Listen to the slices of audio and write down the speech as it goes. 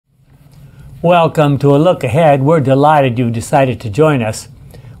Welcome to a look ahead. We're delighted you decided to join us.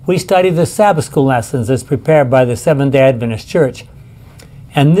 We study the Sabbath School lessons as prepared by the Seventh-day Adventist Church.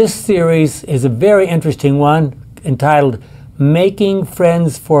 And this series is a very interesting one entitled Making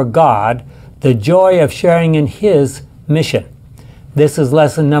Friends for God, the Joy of Sharing in His Mission. This is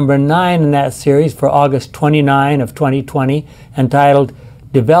lesson number 9 in that series for August 29 of 2020, entitled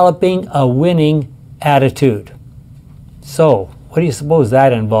Developing a Winning Attitude. So, what do you suppose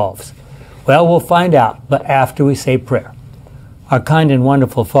that involves? Well, we'll find out, but after we say prayer. Our kind and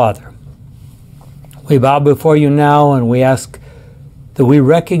wonderful Father, we bow before you now and we ask that we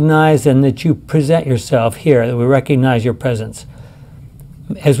recognize and that you present yourself here, that we recognize your presence.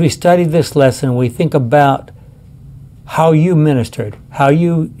 As we study this lesson, we think about how you ministered, how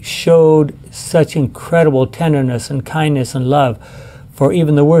you showed such incredible tenderness and kindness and love for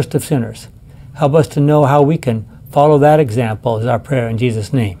even the worst of sinners. Help us to know how we can follow that example, is our prayer in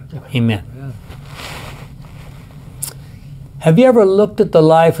Jesus' name. Amen. Have you ever looked at the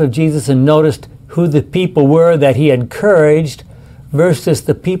life of Jesus and noticed who the people were that he encouraged versus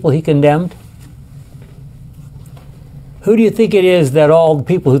the people he condemned? Who do you think it is that all the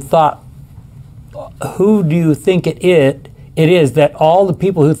people who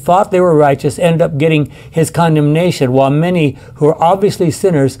thought they were righteous ended up getting his condemnation, while many who are obviously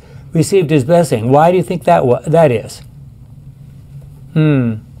sinners received his blessing? Why do you think that is?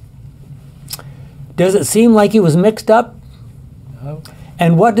 Does it seem like he was mixed up? No.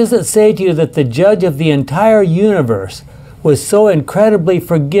 And what does it say to you that the judge of the entire universe was so incredibly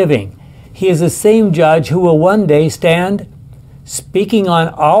forgiving? He is the same judge who will one day stand speaking on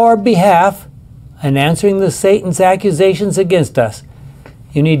our behalf and answering Satan's accusations against us.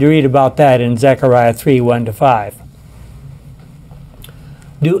 You need to read about that in Zechariah 3, 1-5.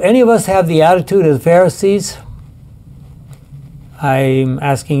 Do any of us have the attitude of the Pharisees? I'm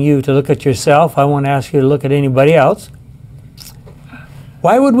asking you to look at yourself. I won't ask you to look at anybody else.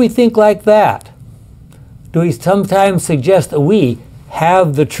 Why would we think like that? Do we sometimes suggest that we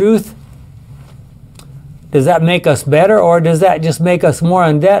have the truth? Does that make us better, or does that just make us more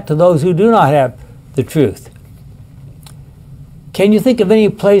in debt to those who do not have the truth? Can you think of any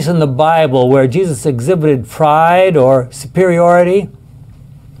place in the Bible where Jesus exhibited pride or superiority?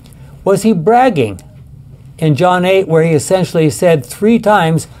 Was he bragging in John 8, where he essentially said 3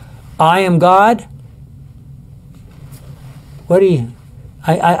 times, I am God?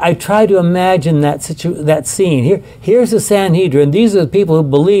 I try to imagine that scene. Here's the Sanhedrin. These are the people who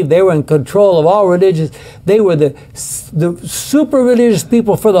believed they were in control of all religious. They were the super religious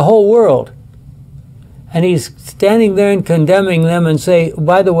people for the whole world. And he's standing there and condemning them and say,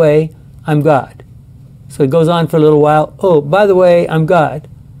 by the way, I'm God. So he goes on for a little while. Oh, by the way, I'm God.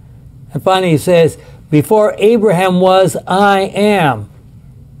 And finally he says, before Abraham was, I am.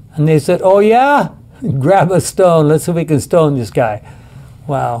 And they said, oh yeah? Grab a stone. Let's see if we can stone this guy.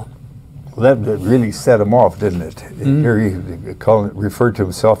 Wow. Well, that really set him off, didn't it? Mm-hmm. Here he referred to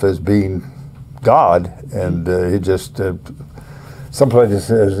himself as being God, and he just, some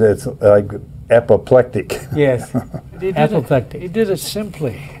places it's like apoplectic. Yes, apoplectic. He did it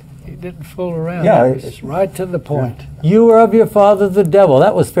simply. He didn't fool around. Yeah, it's right to the point. You were of your father the devil.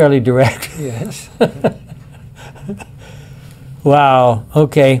 That was fairly direct. Yes. Wow,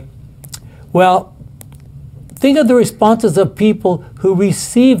 okay. Well, think of the responses of people who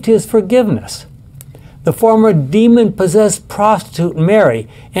received his forgiveness. The former demon-possessed prostitute Mary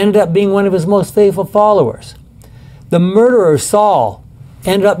ended up being one of his most faithful followers. The murderer Saul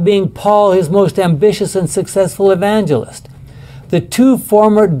ended up being Paul, his most ambitious and successful evangelist. The 2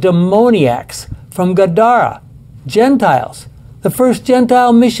 former demoniacs from Gadara, Gentiles, the first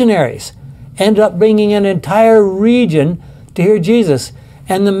Gentile missionaries, ended up bringing an entire region to hear Jesus,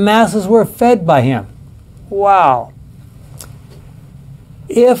 and the masses were fed by him. Wow.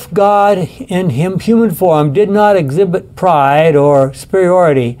 If God in human form did not exhibit pride or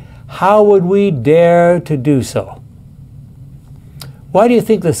superiority, how would we dare to do so? Why do you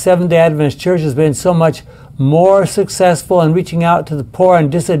think the Seventh-day Adventist Church has been so much more successful in reaching out to the poor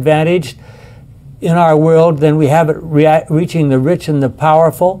and disadvantaged in our world than we have it reaching the rich and the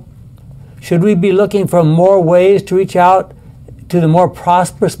powerful? Should we be looking for more ways to reach out to the more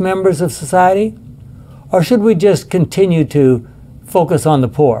prosperous members of society? Or should we just continue to focus on the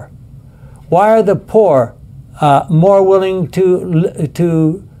poor? Why are the poor more willing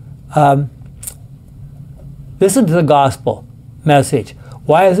to listen to the gospel message?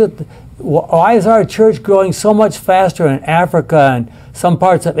 Why is our church growing so much faster in Africa and some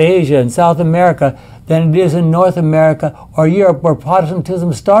parts of Asia and South America than it is in North America or Europe, where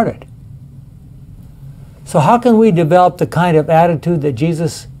Protestantism started? So how can we develop the kind of attitude that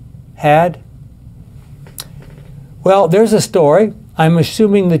Jesus had? Well, there's a story. I'm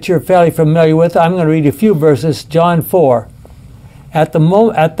assuming that you're fairly familiar with it. I'm going to read a few verses. John 4. At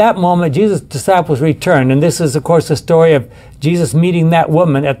that moment, Jesus' disciples returned, and this is, of course, the story of Jesus meeting that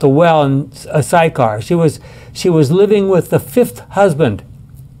woman at the well in Sychar. She was living with the fifth husband.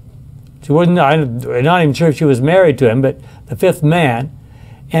 She wasn't. I'm not even sure if she was married to him, but the fifth man.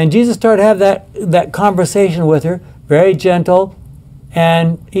 And Jesus started to have that conversation with her, very gentle,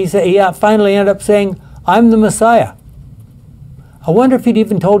 and he finally ended up saying, "I'm the Messiah." I wonder if he'd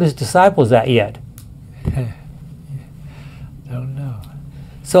even told his disciples that yet. Don't know.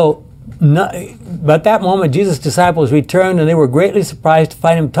 So, but at that moment, Jesus' disciples returned, and they were greatly surprised to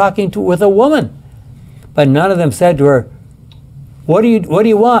find him talking with a woman. But none of them said to her, what do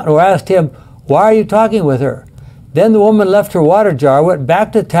you want? Or asked him, "Why are you talking with her?" Then the woman left her water jar, went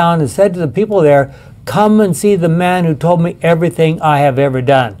back to town, and said to the people there, "Come and see the man who told me everything I have ever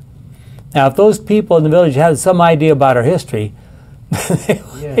done." Now, if those people in the village had some idea about our history,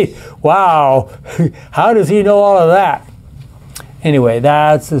 Yes. wow, how does he know all of that? Anyway,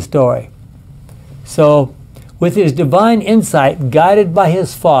 that's the story. So, with his divine insight, guided by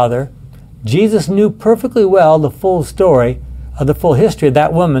his Father, Jesus knew perfectly well the full story of the full history of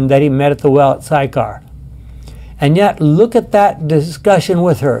that woman that he met at the well at Sychar. And yet, look at that discussion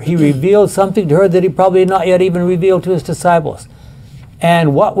with her. He revealed something to her that he probably had not yet even revealed to his disciples.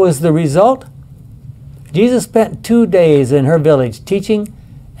 And what was the result? Jesus spent 2 days in her village teaching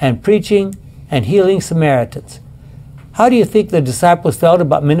and preaching and healing Samaritans. How do you think the disciples felt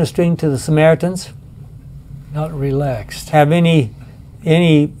about ministering to the Samaritans? Not relaxed. Have any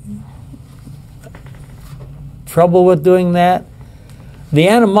trouble with doing that? The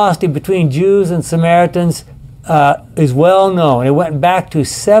animosity between Jews and Samaritans is well known. It went back to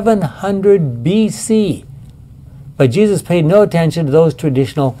 700 BC. But Jesus paid no attention to those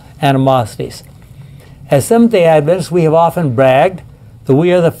traditional animosities. As Seventh-day Adventists, we have often bragged that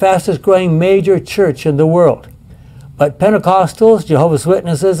we are the fastest growing major church in the world. But Pentecostals, Jehovah's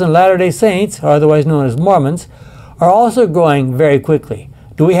Witnesses, and Latter-day Saints, or otherwise known as Mormons, are also growing very quickly.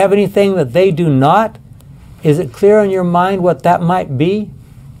 Do we have anything that they do not? Is it clear in your mind what that might be?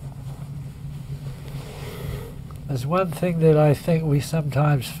 There's one thing that I think we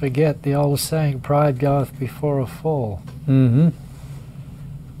sometimes forget, the old saying, pride goeth before a fall. Mm-hmm.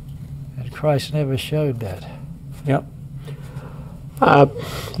 And Christ never showed that. Yep.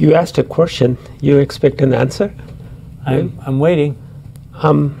 You asked a question. You expect an answer? I'm waiting.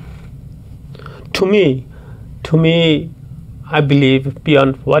 To me, I believe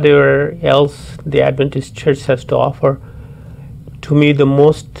beyond whatever else the Adventist Church has to offer, to me the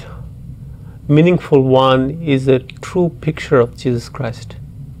most meaningful one is a true picture of Jesus Christ.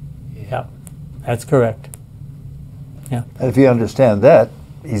 Yeah, that's correct. Yeah. And if you understand that,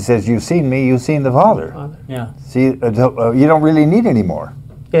 he says, "You've seen me, you've seen the Father." Yeah. See, you don't really need any more.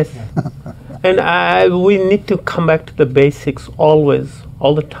 Yes. And we need to come back to the basics always,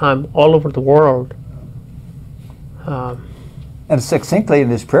 all the time, all over the world. And succinctly in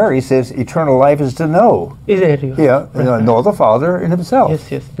his prayer, he says, "Eternal life is to know." Know the Father and Himself. Yes,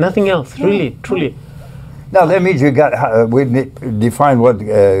 yes. Nothing else, really, truly. Now that means we define what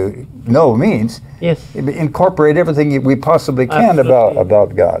know means. Yes. Incorporate everything we possibly can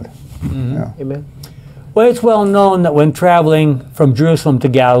about God. Mm-hmm. Yeah. Amen. Well, it's well known that when traveling from Jerusalem to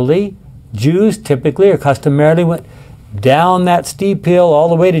Galilee, Jews typically or customarily went down that steep hill all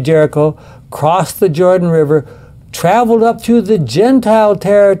the way to Jericho, crossed the Jordan River, traveled up through the Gentile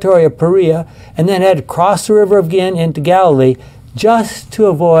territory of Perea, and then had to cross the river again into Galilee just to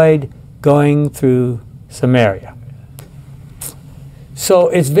avoid going through Samaria. So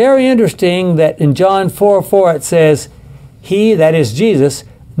it's very interesting that in John 4:4 it says, he, that is Jesus,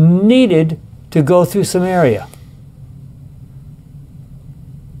 needed to go through Samaria.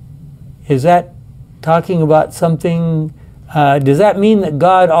 Is that talking about something? Does that mean that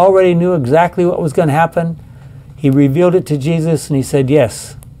God already knew exactly what was going to happen? He revealed it to Jesus and he said,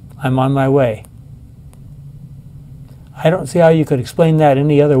 "Yes, I'm on my way." I don't see how you could explain that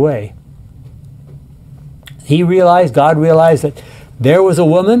any other way. God realized that there was a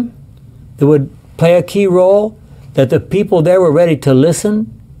woman that would play a key role, that the people there were ready to listen,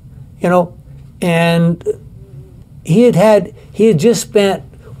 and he had just spent,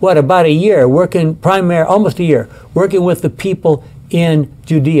 about a year almost a year, working with the people in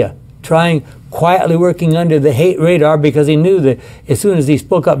Judea, quietly working under the hate radar, because he knew that as soon as he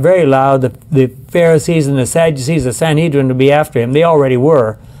spoke up very loud, the Pharisees and the Sadducees, the Sanhedrin, would be after him. They already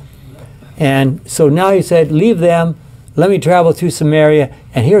were. And so now he said, "Leave them, let me travel through Samaria."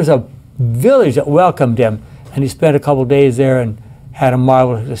 And here's a village that welcomed him. And he spent a couple days there and had a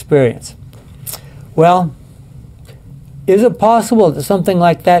marvelous experience. Well, Is it possible that something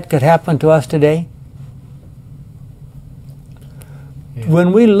like that could happen to us today? Yeah.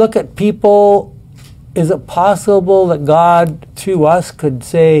 When we look at people, is it possible that God, through us, could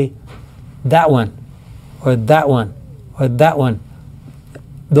say, that one, or that one, or that one?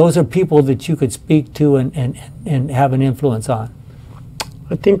 Those are people that you could speak to and have an influence on.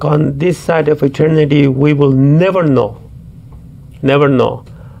 I think on this side of eternity, we will never know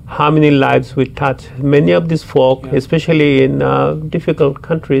how many lives we touch. Many of these folk, Yeah. especially in difficult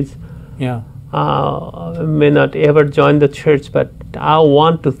countries, Yeah. may not ever join the church, but I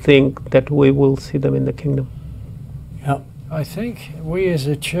want to think that we will see them in the kingdom. Yeah. I think we as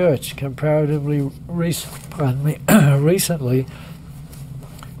a church, comparatively recently,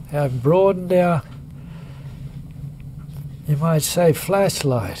 have broadened our, you might say,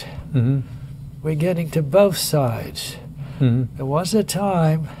 flashlight. Mm-hmm. We're getting to both sides. Mm-hmm. There was a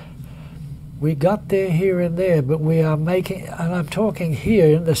time we got there here and there, but we are making, and I'm talking here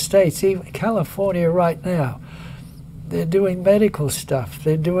in the States, even California right now, they're doing medical stuff,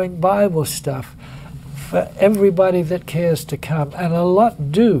 they're doing Bible stuff for everybody that cares to come, and a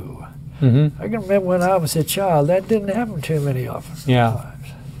lot do. Mm-hmm. I can remember when I was a child, that didn't happen too many times. Yeah.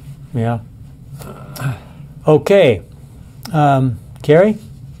 Yeah. Okay. Carrie,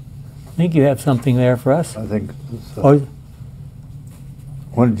 I think you have something there for us. I think so. Oh,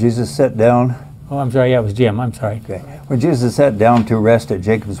 When Jesus sat down, I'm sorry. Yeah, it was Jim. I'm sorry. okay. When Jesus sat down to rest at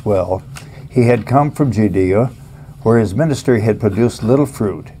Jacob's well, he had come from Judea, where his ministry had produced little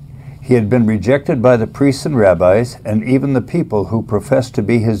fruit. He had been rejected by the priests and rabbis, and even the people who professed to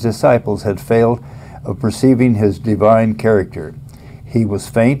be his disciples had failed of perceiving his divine character. He was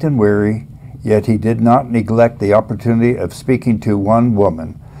faint and weary, yet he did not neglect the opportunity of speaking to one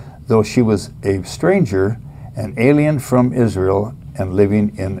woman, though she was a stranger, an alien from Israel, and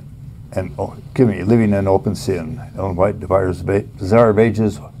living in open sin. Ellen White, Desire of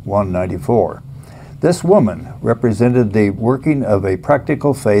Ages 194. This woman represented the working of a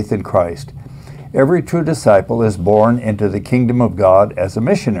practical faith in Christ. Every true disciple is born into the kingdom of God as a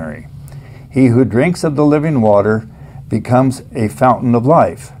missionary. He who drinks of the living water becomes a fountain of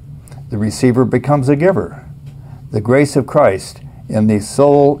life. The receiver becomes a giver. The grace of Christ in the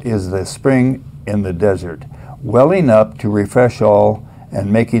soul is the spring in the desert, welling up to refresh all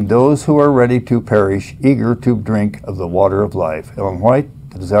and making those who are ready to perish eager to drink of the water of life. Ellen White,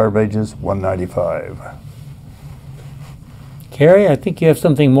 The Desire of Ages 195. Carrie, I think you have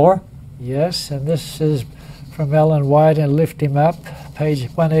something more. Yes, and this is from Ellen White and Lift Him Up, page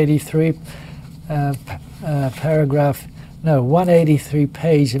 183, 183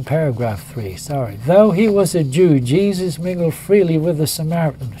 page in paragraph 3, sorry. Though he was a Jew, Jesus mingled freely with the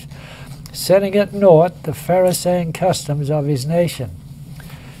Samaritans, setting at naught the Pharisaic customs of his nation.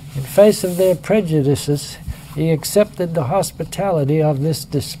 In face of their prejudices, he accepted the hospitality of this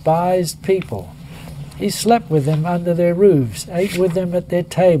despised people. He slept with them under their roofs, ate with them at their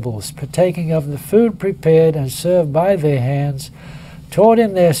tables, partaking of the food prepared and served by their hands, taught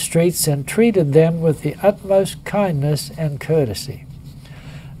in their streets, and treated them with the utmost kindness and courtesy.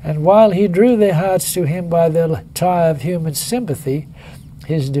 And while he drew their hearts to him by the tie of human sympathy,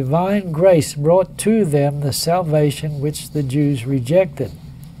 his divine grace brought to them the salvation which the Jews rejected.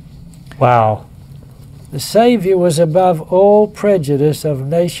 Wow. The Savior was above all prejudice of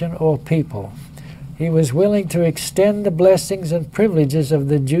nation or people. He was willing to extend the blessings and privileges of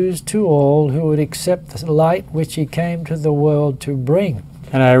the Jews to all who would accept the light which he came to the world to bring.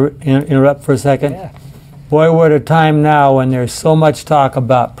 Can I interrupt for a second? Yeah. Boy, we're at a time now when there's so much talk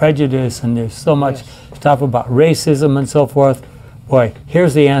about prejudice and there's so much stuff about racism and so forth. Boy,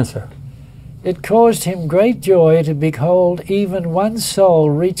 here's the answer. It caused him great joy to behold even one soul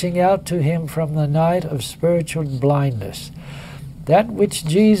reaching out to him from the night of spiritual blindness. That which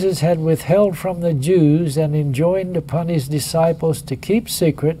Jesus had withheld from the Jews and enjoined upon his disciples to keep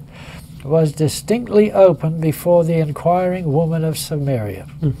secret was distinctly opened before the inquiring woman of Samaria.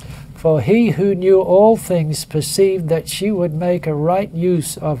 For he who knew all things perceived that she would make a right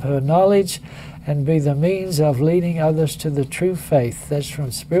use of her knowledge and be the means of leading others to the true faith. That's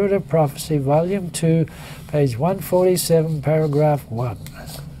from Spirit of Prophecy, Volume 2, page 147, paragraph 1.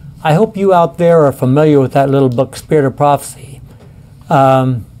 I hope you out there are familiar with that little book, Spirit of Prophecy.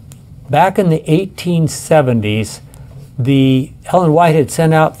 Back in the 1870s, Ellen White had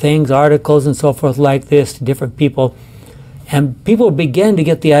sent out things, articles and so forth like this to different people, and people began to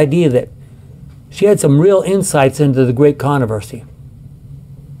get the idea that she had some real insights into the great controversy.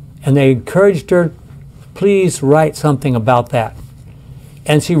 And they encouraged her, please write something about that.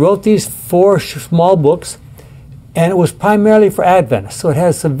 And she wrote these 4 small books. And it was primarily for Adventists. So it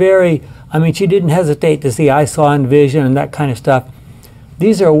has some very, I mean, she didn't hesitate to see I saw in vision and that kind of stuff.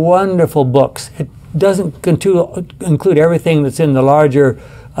 These are wonderful books. It doesn't include everything that's in the larger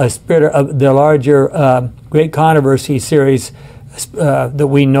spirit of the larger Great Controversy series that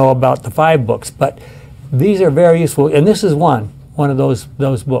we know about, the 5 books. But these are very useful, and this is one of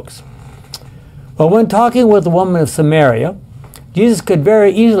those books. Well, when talking with the woman of Samaria, Jesus could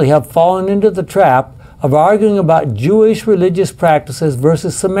very easily have fallen into the trap of arguing about Jewish religious practices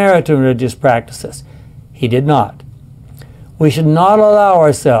versus Samaritan religious practices. He did not. We should not allow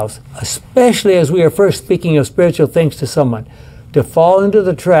ourselves, especially as we are first speaking of spiritual things to someone, to fall into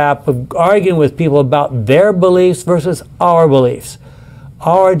the trap of arguing with people about their beliefs versus our beliefs.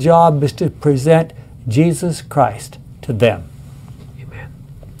 Our job is to present Jesus Christ to them. Amen.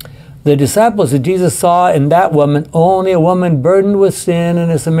 The disciples that Jesus saw in that woman only a woman burdened with sin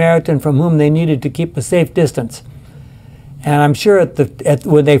and a Samaritan from whom they needed to keep a safe distance. And I'm sure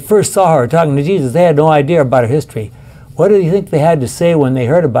when they first saw her talking to Jesus, they had no idea about her history. What do you think they had to say when they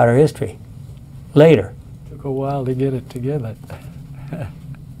heard about her history later? Took a while to get it together.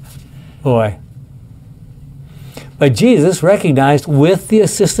 Boy. But Jesus recognized, with the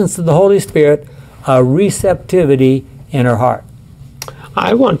assistance of the Holy Spirit, a receptivity in her heart.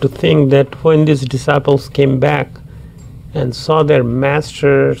 I want to think that when these disciples came back and saw their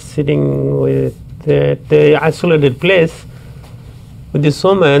master sitting with the isolated place with this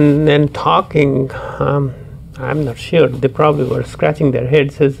woman and talking, I'm not sure. They probably were scratching their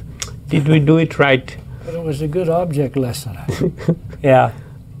heads, says, did we do it right? But it was a good object lesson. Yeah.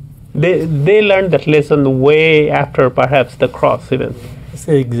 They learned that lesson way after perhaps the cross even.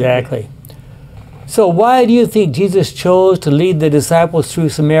 Exactly. So why do you think Jesus chose to lead the disciples through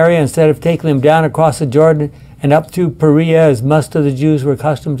Samaria instead of taking them down across the Jordan and up through Perea as most of the Jews were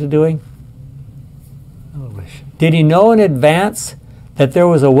accustomed to doing? Did he know in advance that there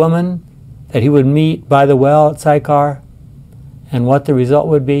was a woman that he would meet by the well at Sychar and what the result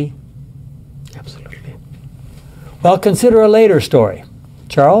would be? Absolutely. Well, consider a later story.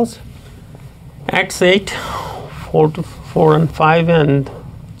 Charles? Acts 8, 4 and 5 and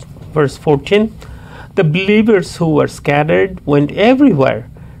verse 14. The believers who were scattered went everywhere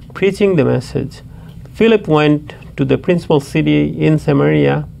preaching the message. Philip went to the principal city in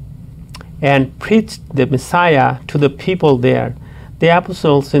Samaria and preached the Messiah to the people there. The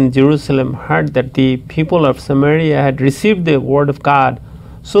apostles in Jerusalem heard that the people of Samaria had received the word of God,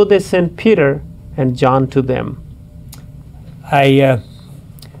 so they sent Peter and John to them.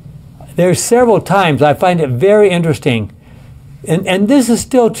 There's several times I find it very interesting, and this is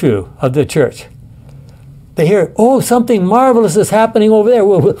still true of the church. They hear, oh, something marvelous is happening over there.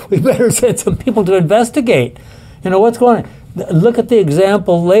 Well, we better send some people to investigate. You know, what's going on? Look at the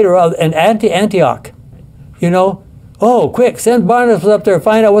example later of in Antioch. You know, oh, quick, send Barnabas up there,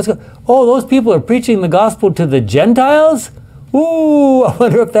 find out what's going on. Oh, those people are preaching the gospel to the Gentiles? Ooh, I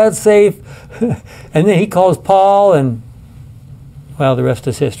wonder if that's safe. And then he calls Paul, and, well, the rest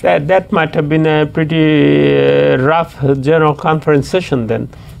is history. That might have been a pretty rough general conference session then.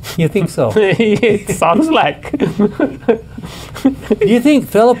 You think so? It sounds like. Do you think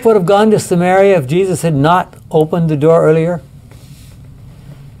Philip would have gone to Samaria if Jesus had not opened the door earlier?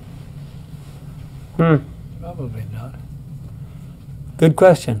 Probably not. Good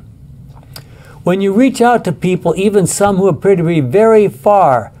question. When you reach out to people, even some who appear to be very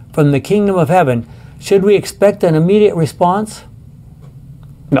far from the kingdom of heaven, should we expect an immediate response?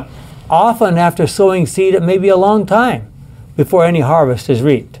 No. Often after sowing seed, it may be a long time before any harvest is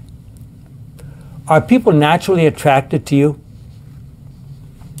reaped. Are people naturally attracted to you?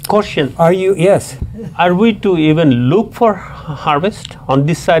 Question. Are you? Yes. Are we to even look for harvest on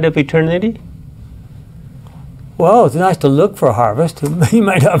this side of eternity? Well, it's nice to look for a harvest. You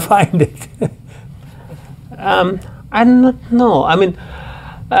might not find it. I do not know. I mean,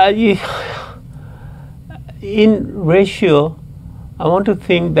 in ratio, I want to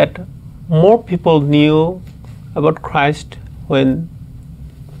think that more people knew about Christ when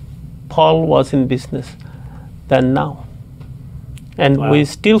Paul was in business than now. And Wow. we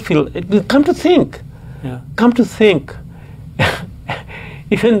still feel, come to think,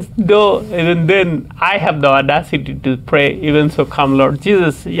 even then I have the audacity to pray, even so come Lord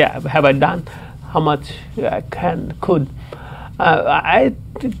Jesus, have I done how much I could.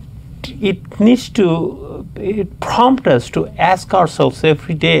 It needs to prompt us to ask ourselves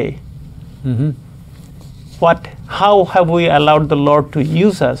every day, Mm-hmm. how have we allowed the Lord to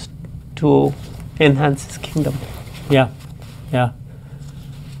use us to enhance His kingdom? Yeah.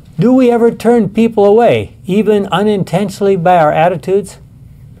 Do we ever turn people away, even unintentionally by our attitudes?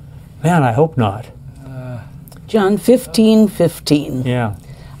 Man, I hope not. John 15:15. Yeah.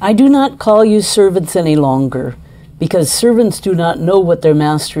 I do not call you servants any longer, because servants do not know what their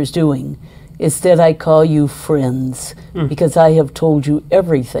master is doing. Instead, I call you friends, because I have told you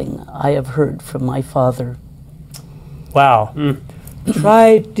everything I have heard from my Father. Wow.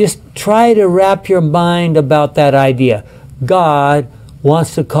 Try to wrap your mind about that idea. God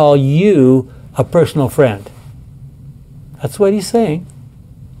wants to call you a personal friend. That's what he's saying.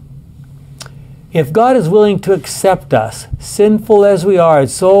 If God is willing to accept us, sinful as we are,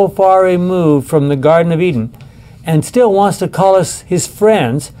 so far removed from the Garden of Eden, and still wants to call us his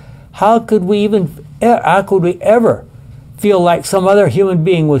friends, how could we ever feel like some other human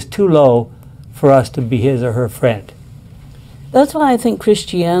being was too low for us to be his or her friend? That's why I think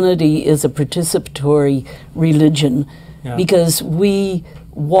Christianity is a participatory religion, because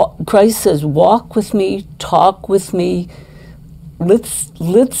Christ says, walk with me, talk with me,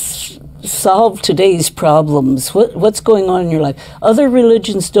 let's solve today's problems. What's going on in your life? Other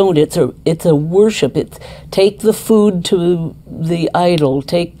religions don't. It's a worship. It's take the food to the idol,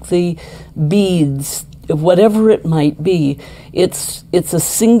 take the beads, whatever it might be. It's a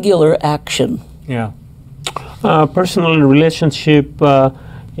singular action. Yeah. Personal relationship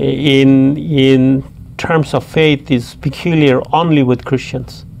in terms of faith is peculiar only with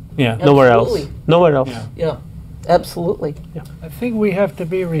Christians. Yeah. Nowhere else. Absolutely. Nowhere else. Yeah, absolutely. I think we have to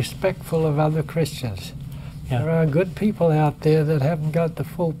be respectful of other Christians. Yeah. There are good people out there that haven't got the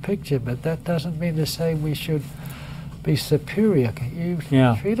full picture, but that doesn't mean to say we should be superior. You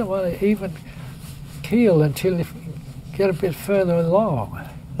don't want to even keel until you get a bit further along.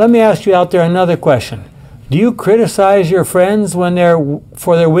 Let me ask you out there another question. Do you criticize your friends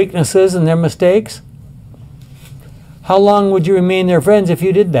for their weaknesses and their mistakes? How long would you remain their friends if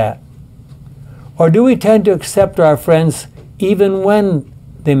you did that? Or do we tend to accept our friends even when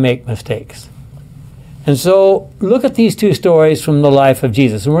they make mistakes? And so look at these two stories from the life of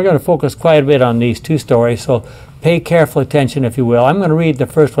Jesus. And we're going to focus quite a bit on these two stories, so pay careful attention if you will. I'm going to read the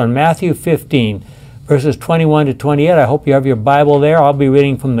first one, Matthew 15, verses 21 to 28. I hope you have your Bible there. I'll be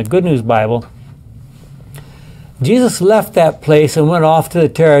reading from the Good News Bible. Jesus left that place and went off to the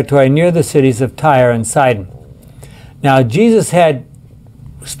territory near the cities of Tyre and Sidon. Now, Jesus had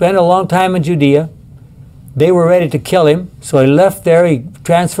spent a long time in Judea. They were ready to kill him, so he left there. He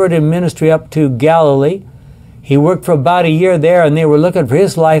transferred his ministry up to Galilee. He worked for about a year there, and they were looking for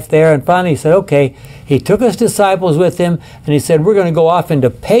his life there. And finally he said, okay, he took his disciples with him, and he said, we're going to go off into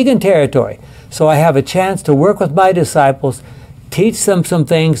pagan territory. So I have a chance to work with my disciples, teach them some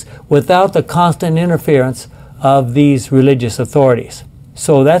things without the constant interference of these religious authorities.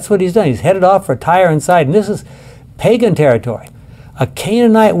 So that's what he's done. He's headed off for Tyre and Sidon. This is pagan territory. A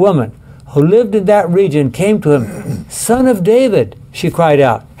Canaanite woman who lived in that region came to him. Son of David, she cried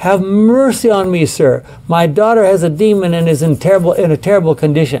out, have mercy on me, sir. My daughter has a demon and is in a terrible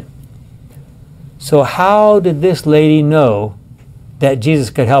condition. So how did this lady know that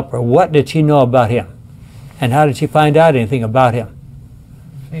Jesus could help her? What did she know about him? And how did she find out anything about him?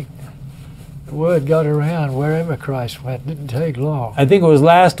 The word got around wherever Christ went. It didn't take long. I think it was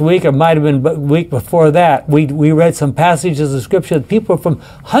last week, or might have been a week before that, we read some passages of Scripture that people from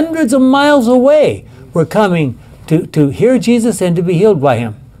hundreds of miles away were coming to hear Jesus and to be healed by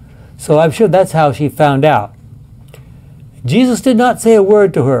him. So I'm sure that's how she found out. Jesus did not say a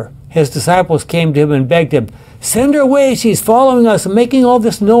word to her. His disciples came to him and begged him, send her away, she's following us and making all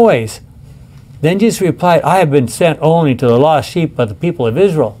this noise. Then Jesus replied, I have been sent only to the lost sheep of the people of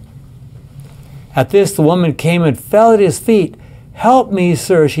Israel. At this, the woman came and fell at his feet. Help me,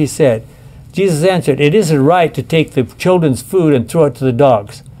 sir, she said. Jesus answered, it isn't right to take the children's food and throw it to the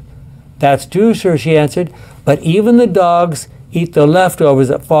dogs. That's true, sir, she answered, but even the dogs eat the leftovers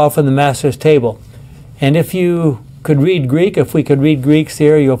that fall from the master's table. And if you could read Greek, if we could read Greeks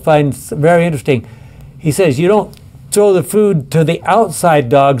here, you'll find very interesting. He says, you don't throw the food to the outside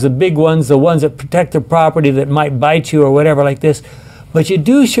dogs, the big ones, the ones that protect their property that might bite you or whatever like this. But you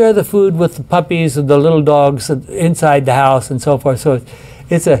do share the food with the puppies and the little dogs inside the house and so forth. So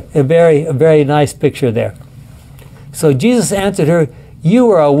it's a very nice picture there. So Jesus answered her, you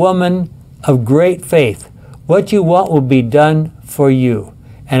are a woman of great faith. What you want will be done for you.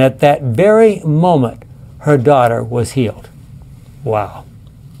 And at that very moment, her daughter was healed. Wow.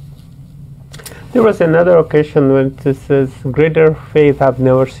 There was another occasion when it says, greater faith I've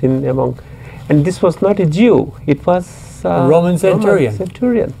never seen among. And this was not a Jew. It was a Roman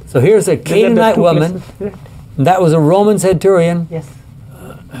centurion. So here's a Canaanite woman. That was a Roman centurion. Yes.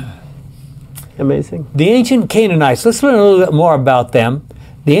 Amazing. The ancient Canaanites, let's learn a little bit more about them.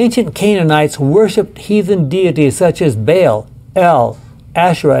 The ancient Canaanites worshipped heathen deities such as Baal, El,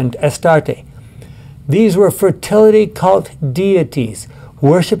 Asherah, and Astarte. These were fertility cult deities.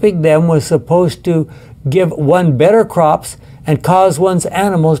 Worshipping them was supposed to give one better crops and cause one's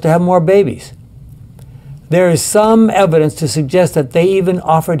animals to have more babies. There is some evidence to suggest that they even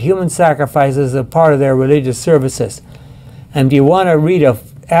offered human sacrifices as a part of their religious services. And if you want to read an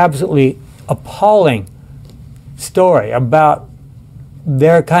absolutely appalling story about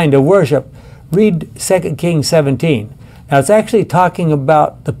their kind of worship, read 2 Kings 17. Now it's actually talking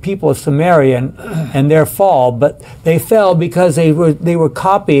about the people of Samaria and their fall, but they fell because they were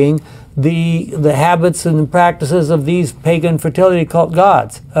copying the habits and the practices of these pagan fertility cult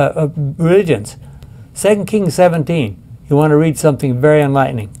gods, religions. 2 Kings 17. You want to read something very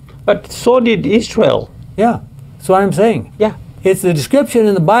enlightening. But so did Israel. Yeah, that's what I'm saying. Yeah. It's the description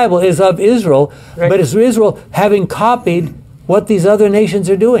in the Bible is of Israel, Right. but it's Israel having copied what these other nations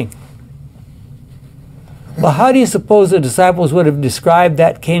are doing. Well, how do you suppose the disciples would have described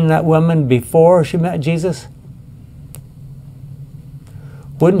that Canaanite woman before she met Jesus?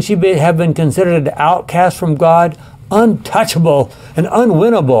 Wouldn't she have been considered an outcast from God, untouchable and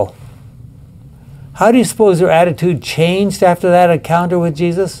unwinnable? How do you suppose their attitude changed after that encounter with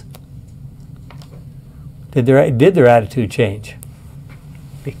Jesus? Did their attitude change?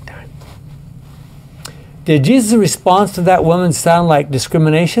 Big time. Did Jesus' response to that woman sound like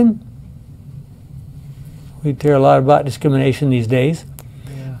discrimination? We hear a lot about discrimination these days.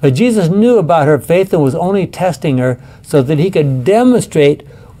 Yeah. But Jesus knew about her faith and was only testing her so that he could demonstrate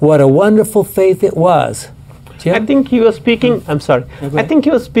what a wonderful faith it was. Jim? I think he was speaking, I'm sorry, I think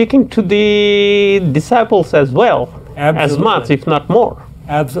he was speaking to the disciples as well, as much, if not more.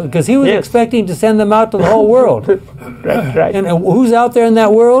 Absolutely, because he was Yes. expecting to send them out to the whole world. Right. And who's out there in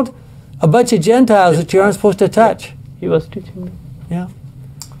that world? A bunch of Gentiles that you aren't supposed to touch. He was teaching them. Yeah.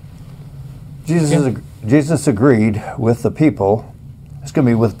 Jesus agreed with the people,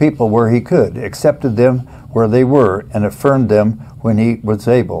 with people where he could, accepted them where they were, and affirmed them when he was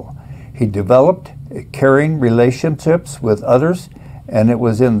able. He developed caring relationships with others, and it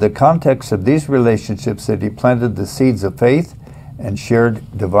was in the context of these relationships that he planted the seeds of faith and shared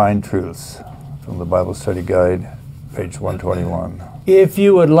divine truths. From the Bible Study Guide, page 121. If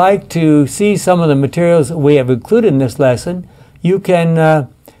you would like to see some of the materials that we have included in this lesson, you can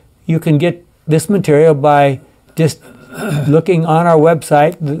get this material by just looking on our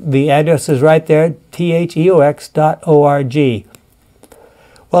website. The address is right there, theox.org.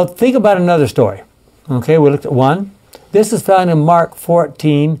 Well, think about another story. Okay, we looked at one. This is found in Mark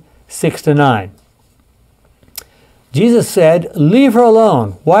 14, 6-9. Jesus said, "Leave her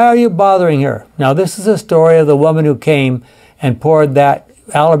alone. Why are you bothering her?" Now, this is a story of the woman who came and poured that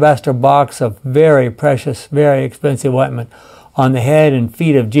alabaster box of very precious, very expensive ointment on the head and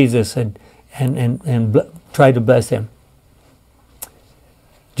feet of Jesus and tried to bless him.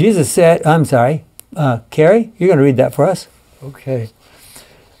 Jesus said, Carrie, you're going to read that for us. Okay.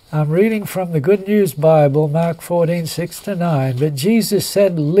 I'm reading from the Good News Bible, Mark 14, 6-9. But Jesus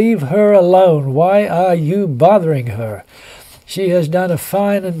said, "Leave her alone. Why are you bothering her? She has done a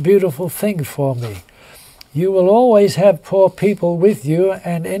fine and beautiful thing for me. You will always have poor people with you,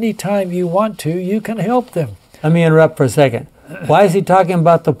 and any time you want to, you can help them." Let me interrupt for a second. Why is he talking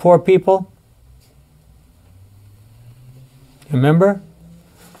about the poor people? Remember?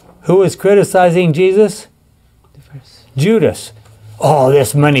 Who was criticizing Jesus? Judas. Oh,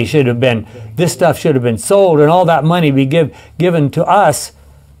 this money should have been, this stuff should have been sold and all that money be given to us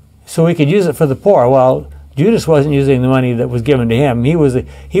so we could use it for the poor. Well, Judas wasn't using the money that was given to him. He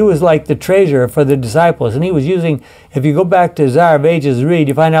was like the treasurer for the disciples, and he was using, if you go back to Desire of Ages read,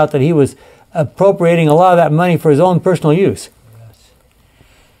 you find out that he was appropriating a lot of that money for his own personal use.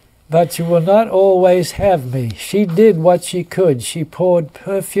 But you will not always have me. She did what she could. She poured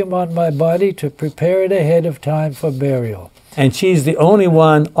perfume on my body to prepare it ahead of time for burial. And she's the only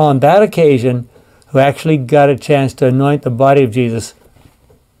one on that occasion who actually got a chance to anoint the body of Jesus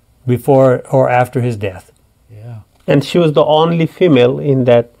before or after his death. Yeah. And she was the only female in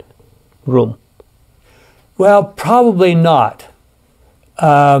that room. Well, probably not.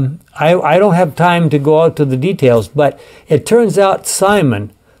 I don't have time to go out to the details, but it turns out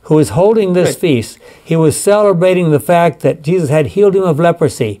Simon, who was holding this feast, he was celebrating the fact that Jesus had healed him of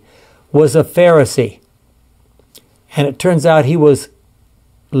leprosy, was a Pharisee. And it turns out he was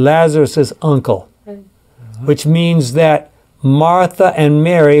Lazarus' uncle, which means that Martha and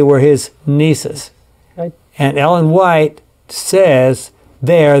Mary were his nieces. Right. And Ellen White says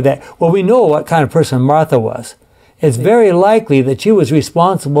there that, well, we know what kind of person Martha was. It's very likely that she was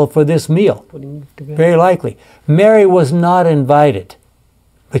responsible for this meal. Putting it together. Very likely. Mary was not invited,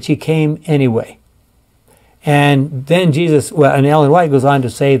 but she came anyway. And then Jesus, well, and Ellen White goes on to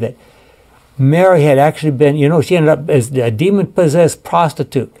say that Mary had actually been, she ended up as a demon-possessed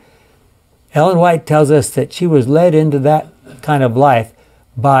prostitute. Ellen White tells us that she was led into that kind of life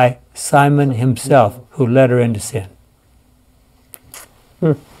by Simon himself, who led her into sin.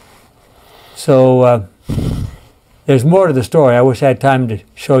 So there's more to the story. I wish I had time to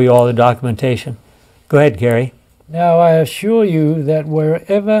show you all the documentation. Go ahead, Gary. Now I assure you that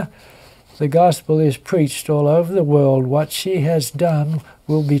wherever the gospel is preached all over the world, what she has done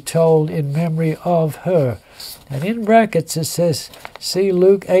will be told in memory of her. And in brackets it says, see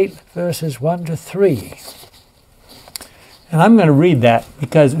Luke 8, verses 1 to 3. And I'm going to read that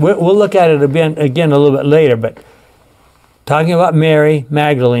because we'll look at it again a little bit later, but talking about Mary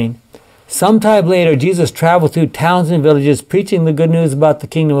Magdalene, sometime later Jesus traveled through towns and villages preaching the good news about the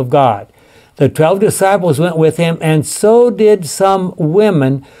kingdom of God. The 12 disciples went with him, and so did some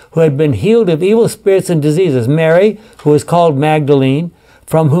women who had been healed of evil spirits and diseases. Mary, who was called Magdalene,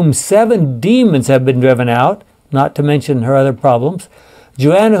 from whom 7 demons had been driven out, not to mention her other problems.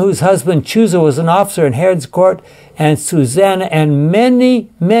 Joanna, whose husband Chusa was an officer in Herod's court, and Susanna, and many,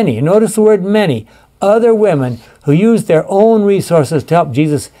 notice the word many, other women who used their own resources to help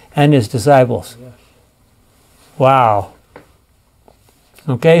Jesus and his disciples. Wow.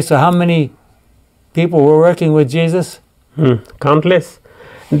 Okay, so how many people were working with Jesus? Countless.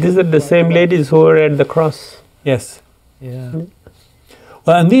 These are the same ladies who were at the cross. Yes. Yeah.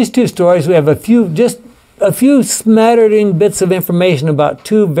 Well, in these two stories, we have a few smattering bits of information about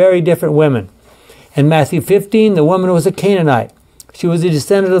 2 very different women. In Matthew 15, the woman was a Canaanite. She was a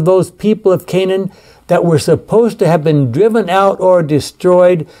descendant of those people of Canaan that were supposed to have been driven out or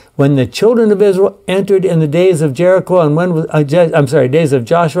destroyed when the children of Israel entered in the days of Jericho and days of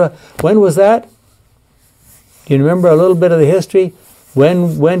Joshua. When was that? Do you remember a little bit of the history?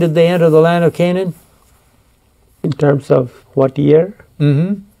 When did they enter the land of Canaan? In terms of what year?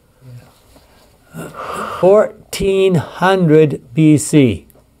 1400 BC.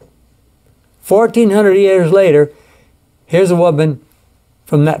 1400 years later, here's a woman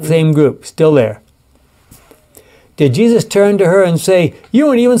from that same group, still there. Did Jesus turn to her and say, "You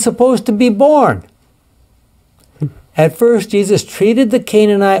weren't even supposed to be born"? At first, Jesus treated the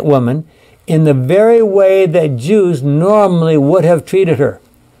Canaanite woman in the very way that Jews normally would have treated her.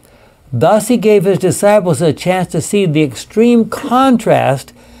 Thus, he gave his disciples a chance to see the extreme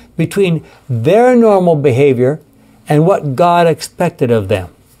contrast between their normal behavior and what God expected of them.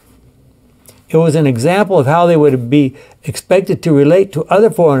 It was an example of how they would be expected to relate to other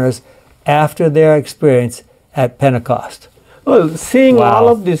foreigners after their experience at Pentecost. Well, seeing all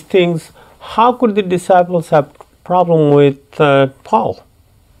of these things, how could the disciples have problem with Paul?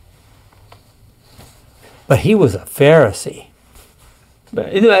 But he was a Pharisee.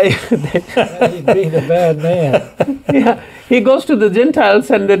 But anyway, He'd been a bad man. yeah, he goes to the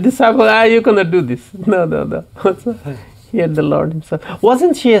Gentiles and the disciples, you're going to do this. No. He had the Lord himself.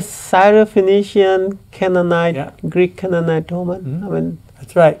 Wasn't she a Syrophoenician, Canaanite, Greek Canaanite woman? I mean,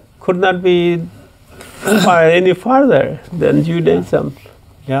 that's right. Could not be any farther than Judaism.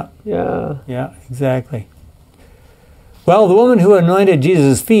 Yeah, exactly. Well, the woman who anointed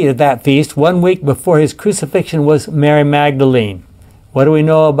Jesus' feet at that feast 1 week before his crucifixion was Mary Magdalene. What do we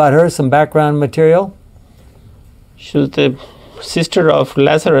know about her? Some background material? She was the sister of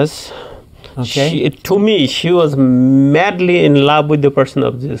Lazarus. Okay. To me, she was madly in love with the person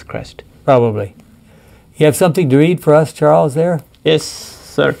of Jesus Christ. Probably. You have something to read for us, Charles, there? Yes,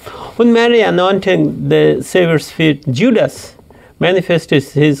 sir. When Mary anointed the Savior's feet, Judas manifested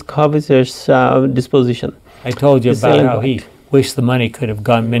his covetous disposition. I told you about how he wished the money could have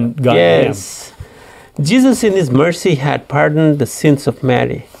gone to him. Jesus in his mercy had pardoned the sins of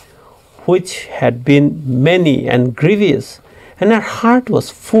Mary, which had been many and grievous, and her heart was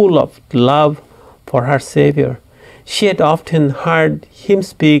full of love for her Savior. She had often heard him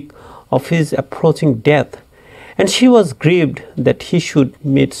speak of his approaching death, and she was grieved that he should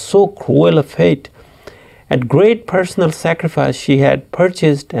meet so cruel a fate. At great personal sacrifice, she had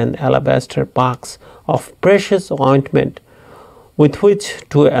purchased an alabaster box of precious ointment with which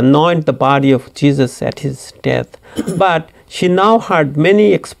to anoint the body of Jesus at his death. But she now heard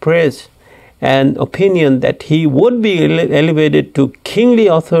many express an opinion that he would be elevated to kingly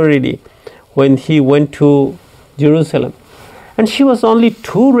authority when he went to Jerusalem. And she was only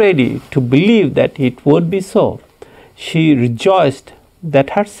too ready to believe that it would be so. She rejoiced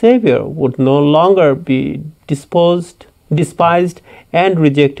that her Savior would no longer be despised and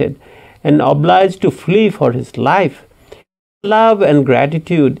rejected, and obliged to flee for his life. In love and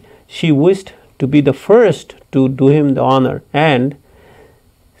gratitude, she wished to be the first to do him the honor, and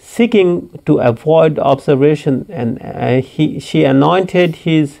seeking to avoid observation, and she anointed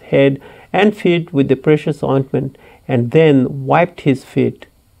his head and feet with the precious ointment, and then wiped his feet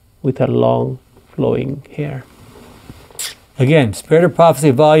with her long flowing hair. Again, Spirit of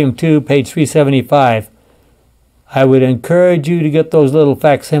Prophecy, Volume 2, page 375. I would encourage you to get those little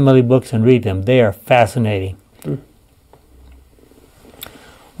facsimile books and read them. They are fascinating.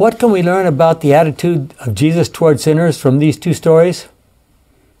 What can we learn about the attitude of Jesus toward sinners from these two stories?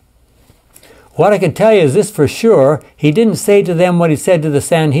 What I can tell you is this for sure. He didn't say to them what he said to the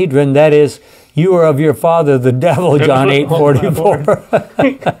Sanhedrin, that is, you are of your father the devil, John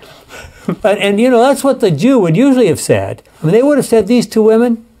 8:44. And you know, that's what the Jew would usually have said. I mean, they would have said, these two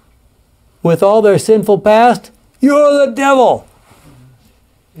women, with all their sinful past, you're the devil.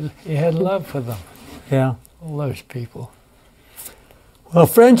 He had love for them. Yeah. All those people. Well,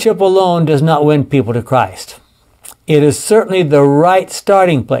 friendship alone does not win people to Christ. It is certainly the right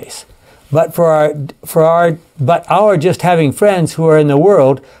starting place. But our just having friends who are in the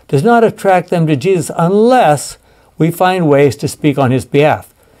world does not attract them to Jesus unless we find ways to speak on his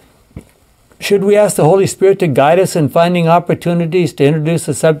behalf. Should we ask the Holy Spirit to guide us in finding opportunities to introduce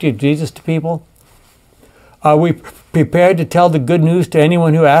the subject of Jesus to people? Are we prepared to tell the good news to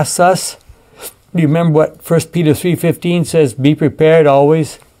anyone who asks us? Do you remember what 1 Peter 3:15 says? Be prepared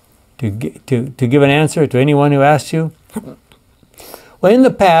always to give an answer to anyone who asks you. Well, in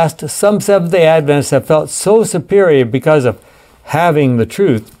the past, some Seventh-day Adventists have felt so superior because of having the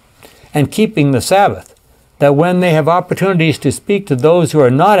truth and keeping the Sabbath that when they have opportunities to speak to those who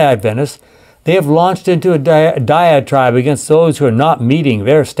are not Adventists, they have launched into a diatribe against those who are not meeting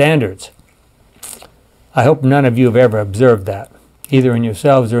their standards. I hope none of you have ever observed that, either in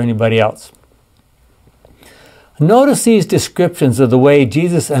yourselves or anybody else. Notice these descriptions of the way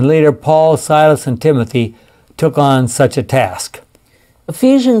Jesus and later Paul, Silas, and Timothy took on such a task.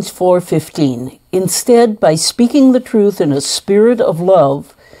 Ephesians 4:15. Instead, by speaking the truth in a spirit of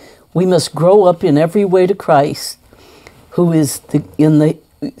love, we must grow up in every way to Christ, who is the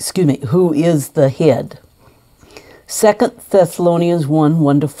head. 2 Thessalonians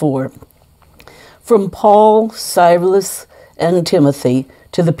 1:1-4. From Paul, Silas, and Timothy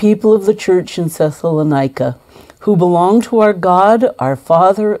to the people of the church in Thessalonica, who belong to our God, our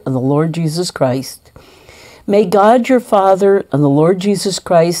Father, and the Lord Jesus Christ. May God, your Father, and the Lord Jesus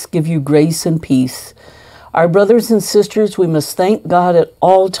Christ give you grace and peace. Our brothers and sisters, we must thank God at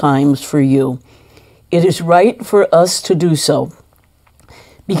all times for you. It is right for us to do so,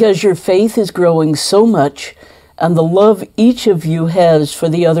 because your faith is growing so much, and the love each of you has for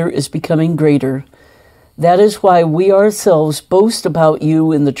the other is becoming greater. That is why we ourselves boast about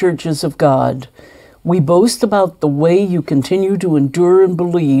you in the churches of God. We boast about the way you continue to endure and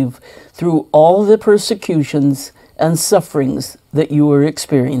believe through all the persecutions and sufferings that you are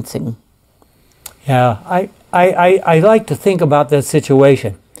experiencing. Yeah, I like to think about that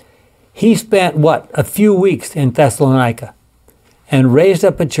situation. He spent, a few weeks in Thessalonica and raised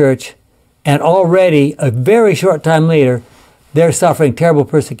up a church, and already, a very short time later, they're suffering terrible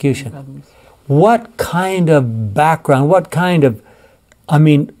persecution. What kind of background,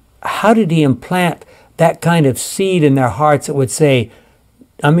 how did he implant that kind of seed in their hearts that would say,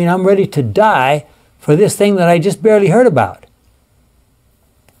 I'm ready to die for this thing that I just barely heard about?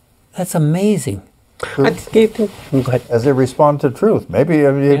 That's amazing. As they respond to truth. Maybe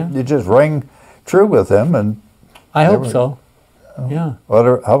you just rang true with them. And I hope so. Yeah.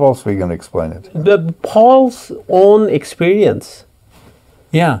 How else are we going to explain it? Paul's own experience.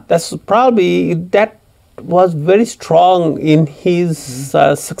 Yeah. That was very strong in his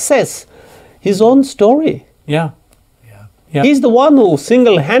success. His own story. Yeah. He's the one who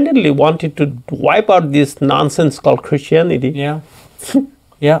single-handedly wanted to wipe out this nonsense called Christianity. Yeah.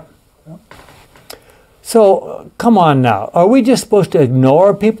 Yeah. So, come on now. Are we just supposed to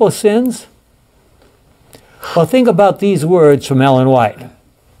ignore people's sins? Well, think about these words from Ellen White.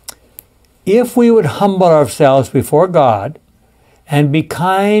 If we would humble ourselves before God and be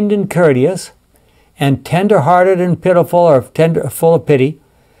kind and courteous and tender-hearted and pitiful or full of pity,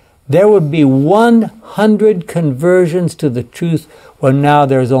 there would be 100 conversions to the truth when now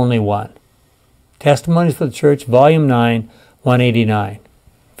there's only one. Testimonies for the Church, Volume 9, 189,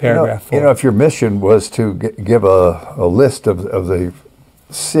 paragraph 4. If your mission was to give a list of the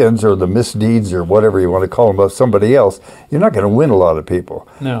sins or the misdeeds or whatever you want to call them of somebody else, you're not going to win a lot of people.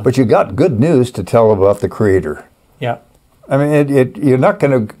 No. But you got good news to tell about the Creator. Yeah. You're not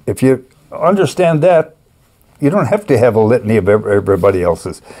going to, if you understand that, you don't have to have a litany of everybody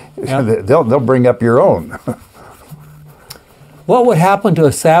else's. Yeah. They'll bring up your own. What would happen to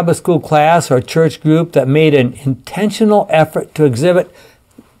a Sabbath school class or church group that made an intentional effort to exhibit,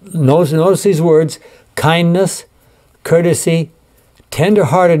 notice these words, kindness, courtesy,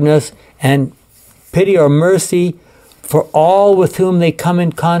 tenderheartedness, and pity or mercy for all with whom they come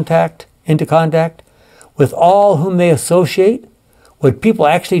into contact, with all whom they associate? Would people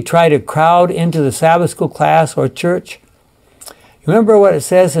actually try to crowd into the Sabbath school class or church? You remember what it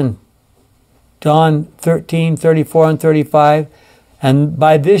says in John 13, 34 and 35? And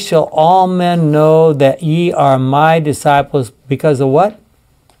by this shall all men know that ye are my disciples, because of what?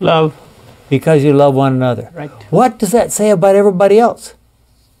 Love. Because you love one another. Right. What does that say about everybody else?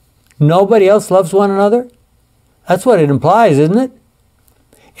 Nobody else loves one another? That's what it implies, isn't it?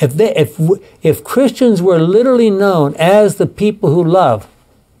 If Christians were literally known as the people who love,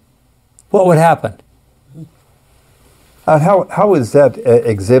 what would happen? And how is that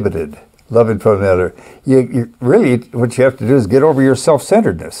exhibited, loving for another? You really, what you have to do is get over your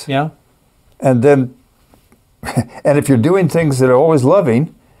self-centeredness. Yeah. And then, and if you're doing things that are always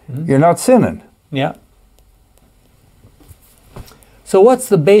loving, you're not sinning. Yeah. So what's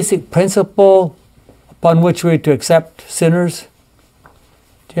the basic principle upon which we're to accept sinners?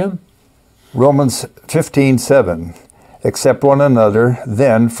 Jim? Romans 15:7. Accept one another,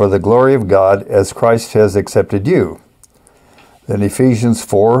 then, for the glory of God, as Christ has accepted you. Then Ephesians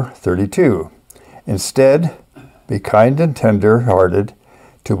 4:32. Instead, be kind and tender-hearted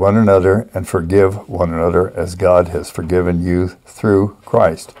to one another, and forgive one another as God has forgiven you through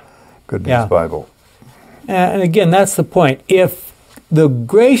Christ. Good News Bible. And again, that's the point. If the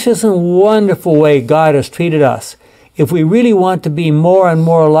gracious and wonderful way God has treated us, if we really want to be more and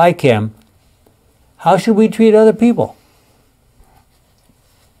more like Him, how should we treat other people?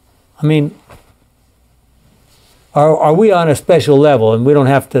 I mean, are we on a special level and we don't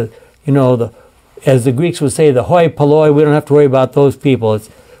have to, as the Greeks would say, the hoi polloi, we don't have to worry about those people.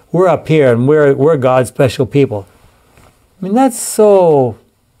 We're up here and we're God's special people. I mean, that's so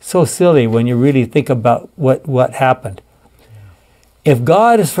silly when you really think about what happened. If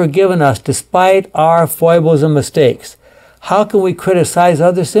God has forgiven us despite our foibles and mistakes, how can we criticize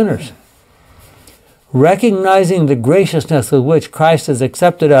other sinners? Recognizing the graciousness with which Christ has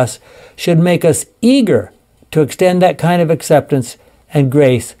accepted us should make us eager to extend that kind of acceptance and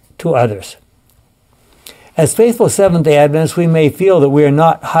grace to others. As faithful Seventh-day Adventists, we may feel that we are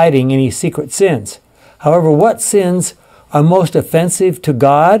not hiding any secret sins. However, what sins are most offensive to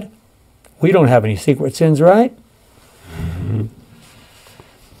God? We don't have any secret sins, right?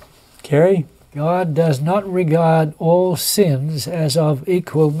 Carrie? God does not regard all sins as of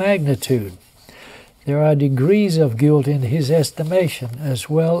equal magnitude. There are degrees of guilt in His estimation, as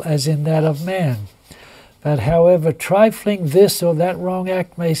well as in that of man. But however trifling this or that wrong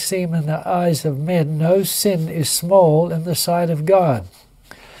act may seem in the eyes of men, no sin is small in the sight of God.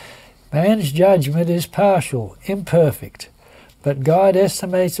 Man's judgment is partial, imperfect, but God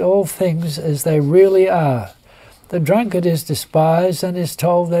estimates all things as they really are. The drunkard is despised and is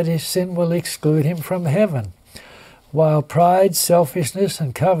told that his sin will exclude him from heaven, while pride, selfishness,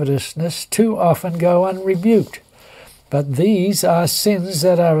 and covetousness too often go unrebuked. But these are sins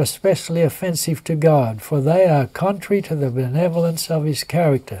that are especially offensive to God, for they are contrary to the benevolence of His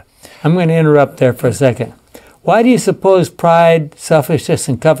character. I'm going to interrupt there for a second. Why do you suppose pride, selfishness,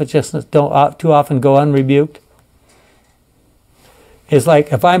 and covetousness don't too often go unrebuked? It's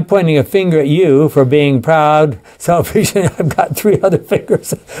like if I'm pointing a finger at you for being proud, selfish, and I've got three other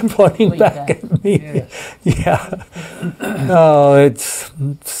fingers pointing back at me. Yes. Yeah. Oh, it's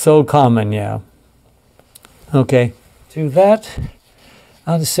so common, yeah. Okay. To that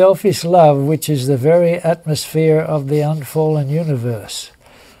unselfish love, which is the very atmosphere of the unfallen universe.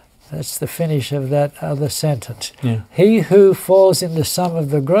 That's the finish of that other sentence. Yeah. He who falls into some of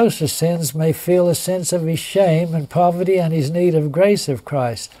the grosser sins may feel a sense of his shame and poverty and his need of grace of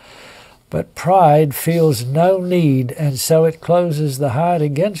Christ. But pride feels no need, and so it closes the heart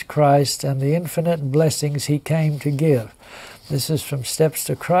against Christ and the infinite blessings He came to give. This is from Steps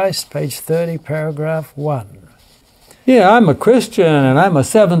to Christ, page 30, paragraph 1. Yeah, I'm a Christian and I'm a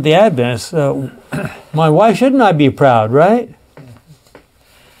Seventh-day Adventist. Why shouldn't I be proud, right?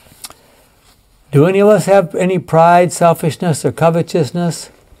 Do any of us have any pride, selfishness, or covetousness?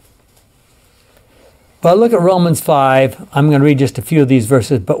 Well, look at Romans 5. I'm going to read just a few of these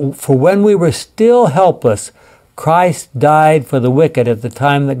verses. But for when we were still helpless, Christ died for the wicked at the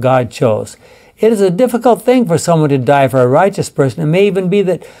time that God chose. It is a difficult thing for someone to die for a righteous person. It may even be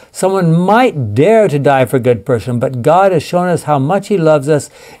that someone might dare to die for a good person, but God has shown us how much He loves us.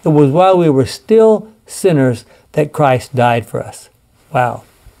 It was while we were still sinners that Christ died for us. Wow.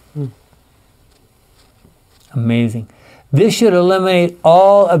 Amazing. This should eliminate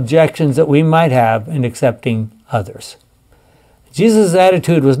all objections that we might have in accepting others. Jesus'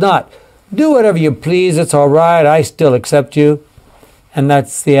 attitude was not, do whatever you please, it's all right, I still accept you. and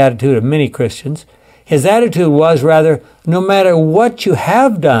that's the attitude of many Christians. His attitude was rather, no matter what you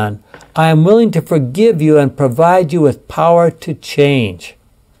have done, I am willing to forgive you and provide you with power to change.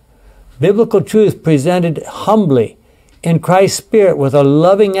 Biblical truth presented humbly in Christ's Spirit with a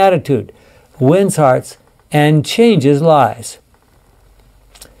loving attitude wins hearts and changes lives.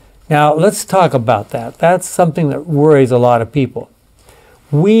 Now, let's talk about that. That's something that worries a lot of people.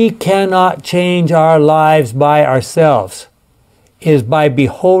 We cannot change our lives by ourselves. It is by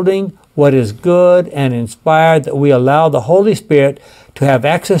beholding what is good and inspired that we allow the Holy Spirit to have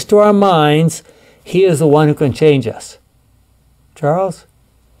access to our minds. He is the one who can change us. Charles?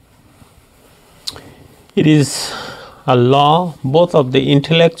 It is a law both of the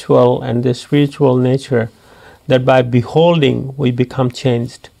intellectual and the spiritual nature that by beholding we become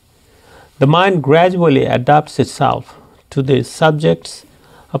changed. The mind gradually adapts itself to the subjects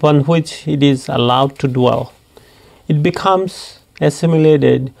upon which it is allowed to dwell. It becomes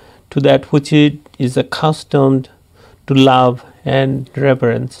assimilated to that which it is accustomed to love and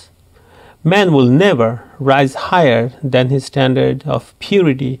reverence. Man will never rise higher than his standard of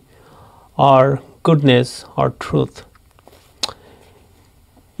purity or goodness or truth.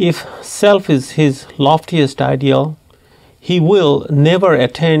 If self is his loftiest ideal, he will never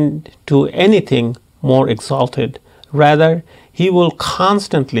attain to anything more exalted. Rather, he will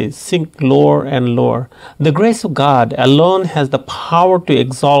constantly sink lower and lower. The grace of God alone has the power to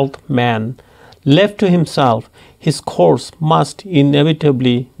exalt man. Left to himself, his course must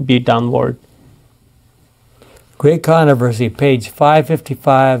inevitably be downward. Great Controversy, page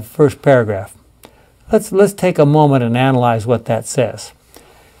 555, first paragraph. Let's take a moment and analyze what that says.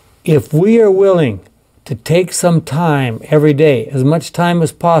 If we are willing to take some time every day, as much time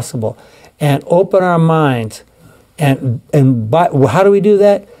as possible, and open our minds, how do we do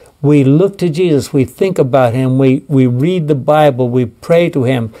that? We look to Jesus, we think about him, we read the Bible, we pray to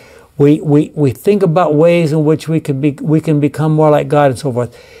him, we think about ways in which we can become more like God and so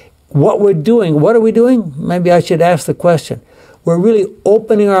forth. What are we doing? Maybe I should ask the question. We're really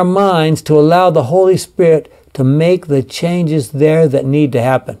opening our minds to allow the Holy Spirit to make the changes there that need to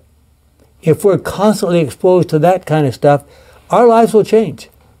happen. If we're constantly exposed to that kind of stuff, our lives will change.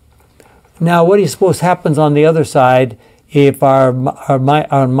 Now, what do you suppose happens on the other side if our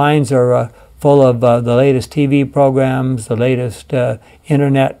minds are full of the latest TV programs, the latest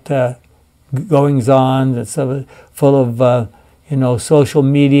internet goings-on, that's full of social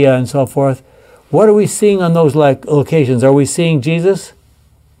media and so forth? What are we seeing on those locations? Are we seeing Jesus?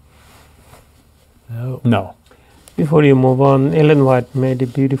 No. Before you move on, Ellen White made a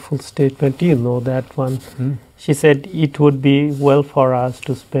beautiful statement. Do you know that one? She said it would be well for us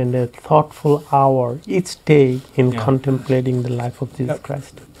to spend a thoughtful hour each day in contemplating the life of Jesus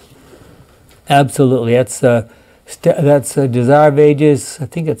Christ. Absolutely. That's Desire of Ages, I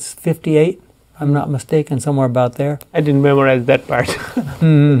think it's 58, if I'm not mistaken, somewhere about there. I didn't memorize that part.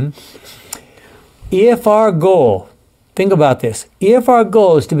 If our goal, think about this, if our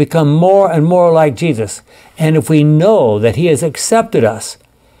goal is to become more and more like Jesus, and if we know that he has accepted us,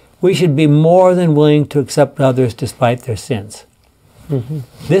 we should be more than willing to accept others despite their sins.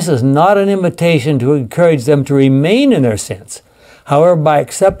 This is not an invitation to encourage them to remain in their sins. However, by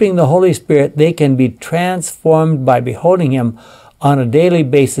accepting the Holy Spirit, they can be transformed by beholding him on a daily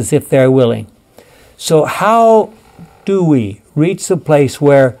basis if they're willing. So how do we reach the place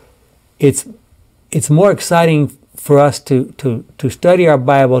where it's more exciting for us to study our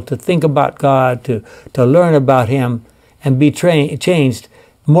Bible, to think about God, to learn about him, and be changed,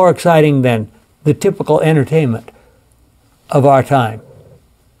 more exciting than the typical entertainment of our time?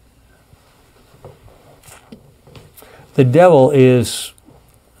 The devil is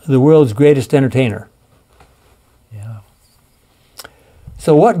the world's greatest entertainer. Yeah.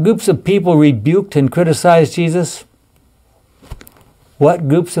 So what groups of people rebuked and criticized Jesus? What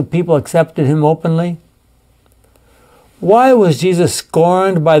groups of people accepted him openly? Why was Jesus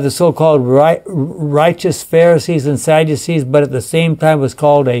scorned by the so-called righteous Pharisees and Sadducees, but at the same time was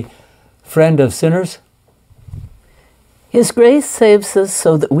called a friend of sinners? His grace saves us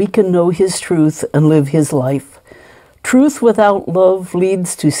so that we can know his truth and live his life. Truth without love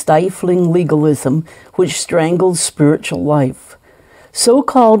leads to stifling legalism, which strangles spiritual life.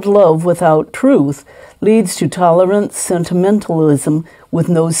 So-called love without truth leads to tolerant sentimentalism with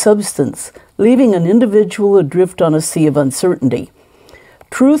no substance, leaving an individual adrift on a sea of uncertainty.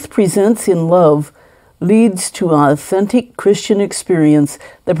 Truth presents in love leads to an authentic Christian experience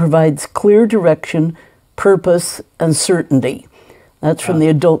that provides clear direction, purpose, and certainty. That's from the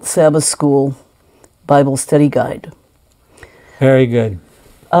Adult Sabbath School Bible Study Guide. Very good.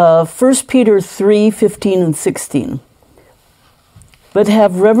 1 Peter 3:15 and 16. But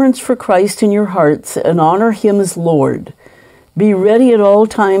have reverence for Christ in your hearts and honor him as Lord. Be ready at all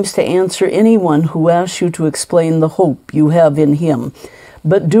times to answer anyone who asks you to explain the hope you have in him,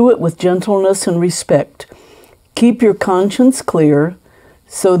 but do it with gentleness and respect. Keep your conscience clear,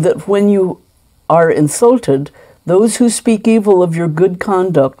 so that when you are insulted, those who speak evil of your good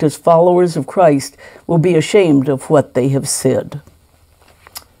conduct as followers of Christ will be ashamed of what they have said.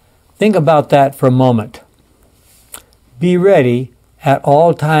 Think about that for a moment. Be ready at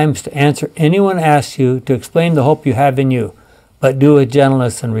all times to answer anyone asks you to explain the hope you have in you, but do it with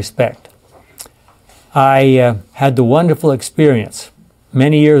gentleness and respect. I had the wonderful experience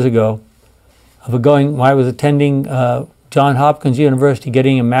many years ago of when I was attending Johns Hopkins University,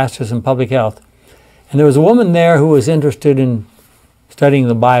 getting a master's in public health. And there was a woman there who was interested in studying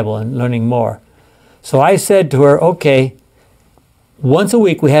the Bible and learning more. So I said to her, okay, once a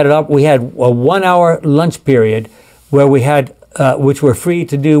week we had a 1 hour lunch period where we had, which were free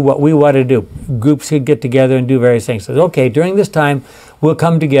to do what we wanted to do. Groups could get together and do various things. So, okay, during this time we'll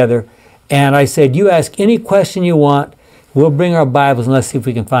come together. And I said, you ask any question you want, we'll bring our Bibles and let's see if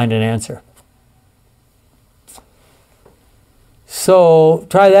we can find an answer. So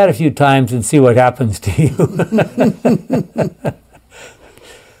try that a few times and see what happens to you.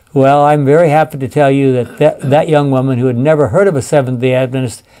 Well, I'm very happy to tell you that young woman who had never heard of a Seventh-day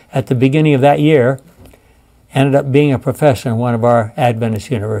Adventist at the beginning of that year ended up being a professor in one of our Adventist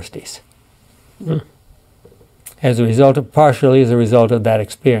universities. Partially as a result of that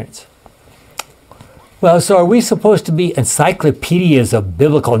experience. Well, so are we supposed to be encyclopedias of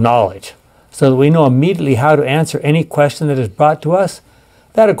biblical knowledge, so that we know immediately how to answer any question that is brought to us?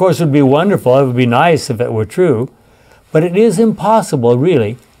 That, of course, would be wonderful. It would be nice if it were true. But it is impossible,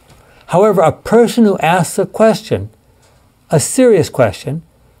 really. However, a person who asks a question, a serious question,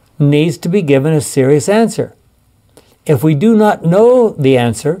 needs to be given a serious answer. If we do not know the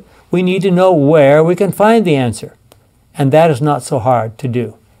answer, we need to know where we can find the answer. And that is not so hard to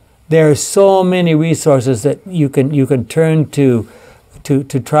do. There are so many resources that you can turn to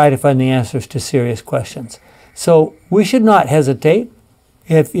try to find the answers to serious questions. So we should not hesitate.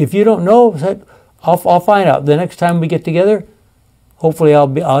 If you don't know, I'll find out. The next time we get together, hopefully I'll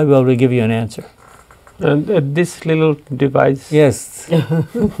be able to give you an answer. And this little device. Yes.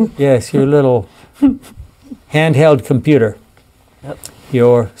 Yes, your little handheld computer. Yep.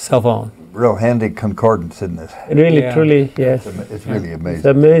 Your cell phone. Real handy concordance, isn't it? Really, truly, yes. It's really amazing. It's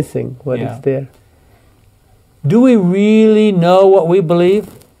amazing what is there. Do we really know what we believe?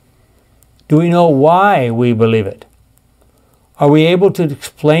 Do we know why we believe it? Are we able to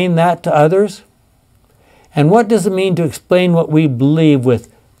explain that to others? And what does it mean to explain what we believe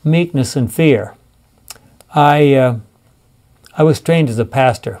with meekness and fear? I was trained as a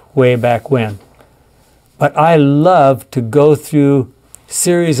pastor way back when, but I love to go through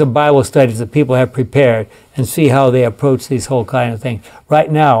series of Bible studies that people have prepared and see how they approach these whole kind of things.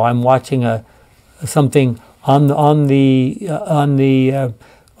 Right now, I'm watching something it's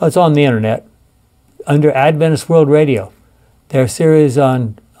on the internet under Adventist World Radio. Their series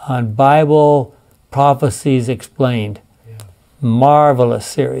on Bible prophecies explained. Yeah. Marvelous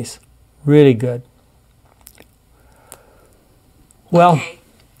series, really good. Well, okay.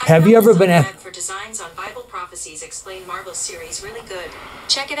 Have you ever been asked for designs on Bible prophecies explain marvelous series? Really good.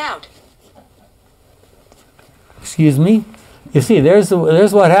 Check it out. Excuse me? You see, there's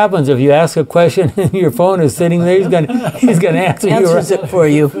what happens if you ask a question and your phone is sitting there. He's going to answer you. Answers it for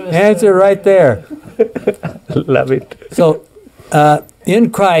you. Answer right there. Love it. So,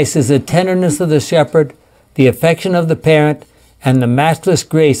 in Christ is the tenderness of the shepherd, the affection of the parent, and the matchless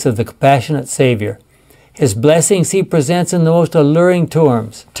grace of the compassionate Savior. His blessings he presents in the most alluring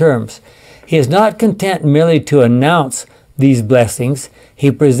terms. He is not content merely to announce these blessings.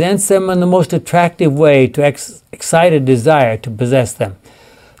 He presents them in the most attractive way to excite a desire to possess them.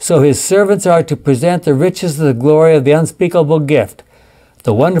 So his servants are to present the riches of the glory of the unspeakable gift.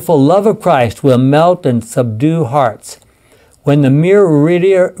 The wonderful love of Christ will melt and subdue hearts, when the mere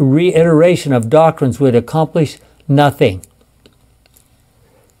reiteration of doctrines would accomplish nothing.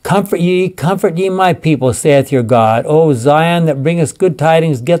 Comfort ye my people, saith your God. O Zion, that bringeth good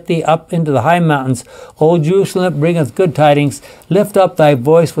tidings, get thee up into the high mountains. O Jerusalem, that bringeth good tidings, lift up thy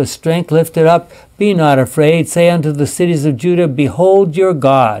voice with strength, lift it up, be not afraid. Say unto the cities of Judah, behold your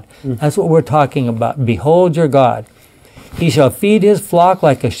God. That's what we're talking about. Behold your God. He shall feed his flock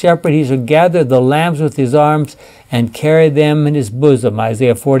like a shepherd. He shall gather the lambs with his arms and carry them in his bosom.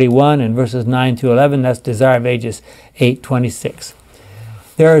 Isaiah 41 and verses 9 to 11. That's Desire of Ages 8:26.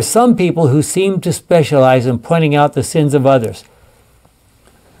 There are some people who seem to specialize in pointing out the sins of others.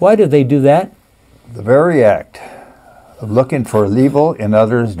 Why do they do that? The very act Looking for evil in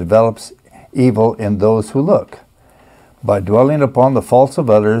others develops evil in those who look. By dwelling upon the faults of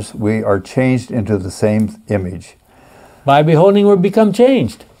others, we are changed into the same image. By beholding, we become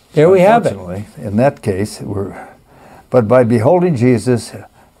changed. There we have it. In that case, but by beholding Jesus,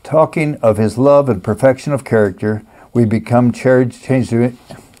 talking of his love and perfection of character, we become changed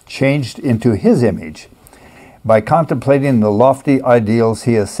into his image. By contemplating the lofty ideals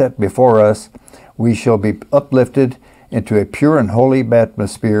he has set before us, we shall be uplifted into a pure and holy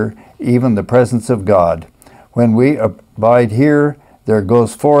atmosphere, even the presence of God. When we abide here, there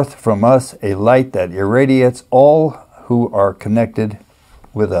goes forth from us a light that irradiates all who are connected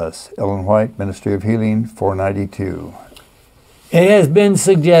with us. Ellen White, Ministry of Healing, 492. It has been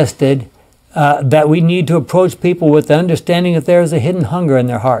suggested that we need to approach people with the understanding that there is a hidden hunger in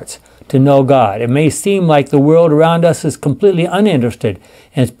their hearts to know God. It may seem like the world around us is completely uninterested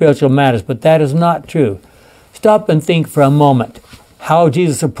in spiritual matters, but that is not true. Stop and think for a moment how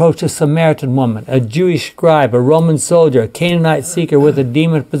Jesus approached a Samaritan woman, a Jewish scribe, a Roman soldier, a Canaanite seeker with a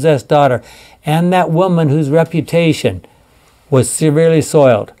demon-possessed daughter, and that woman whose reputation was severely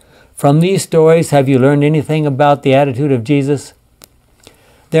soiled. From these stories, have you learned anything about the attitude of Jesus?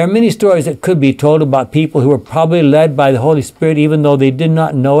 There are many stories that could be told about people who were probably led by the Holy Spirit even though they did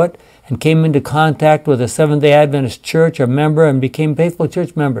not know it and came into contact with a Seventh-day Adventist church or member and became faithful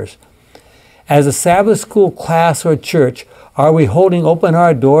church members. As a Sabbath school class or church, are we holding open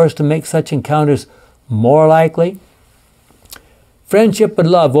our doors to make such encounters more likely? Friendship and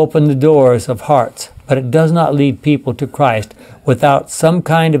love open the doors of hearts, but it does not lead people to Christ without some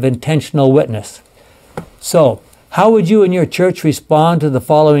kind of intentional witness. So, how would you and your church respond to the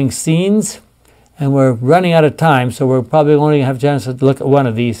following scenes? And we're running out of time, so we're probably only going to have a chance to look at one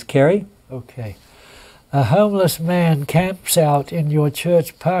of these. Carrie? Okay. A homeless man camps out in your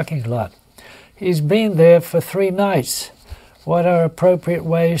church parking lot. He's been there for 3 nights. What are appropriate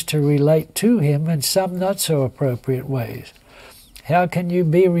ways to relate to him and some not so appropriate ways? How can you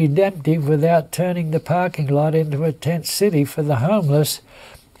be redemptive without turning the parking lot into a tent city for the homeless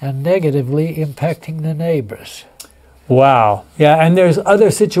and negatively impacting the neighbors? Wow. Yeah, and there's other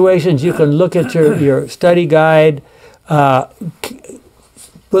situations. You can look at your study guide.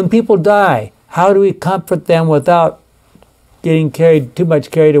 When people die, how do we comfort them without getting too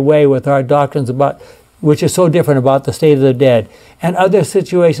much carried away with our doctrines about, which is so different about the state of the dead, and other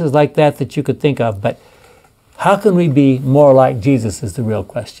situations like that that you could think of. But how can we be more like Jesus is the real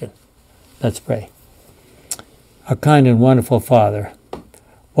question. Let's pray. Our kind and wonderful Father,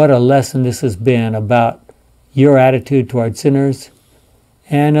 what a lesson this has been about your attitude toward sinners,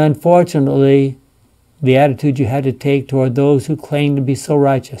 and unfortunately, the attitude you had to take toward those who claim to be so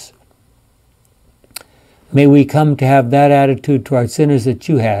righteous. May we come to have that attitude toward sinners that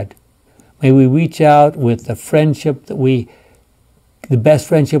you had. May we reach out with the friendship the best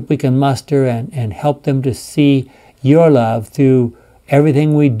friendship we can muster, and help them to see your love through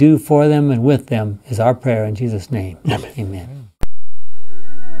everything we do for them and with them, is our prayer in Jesus' name. Amen.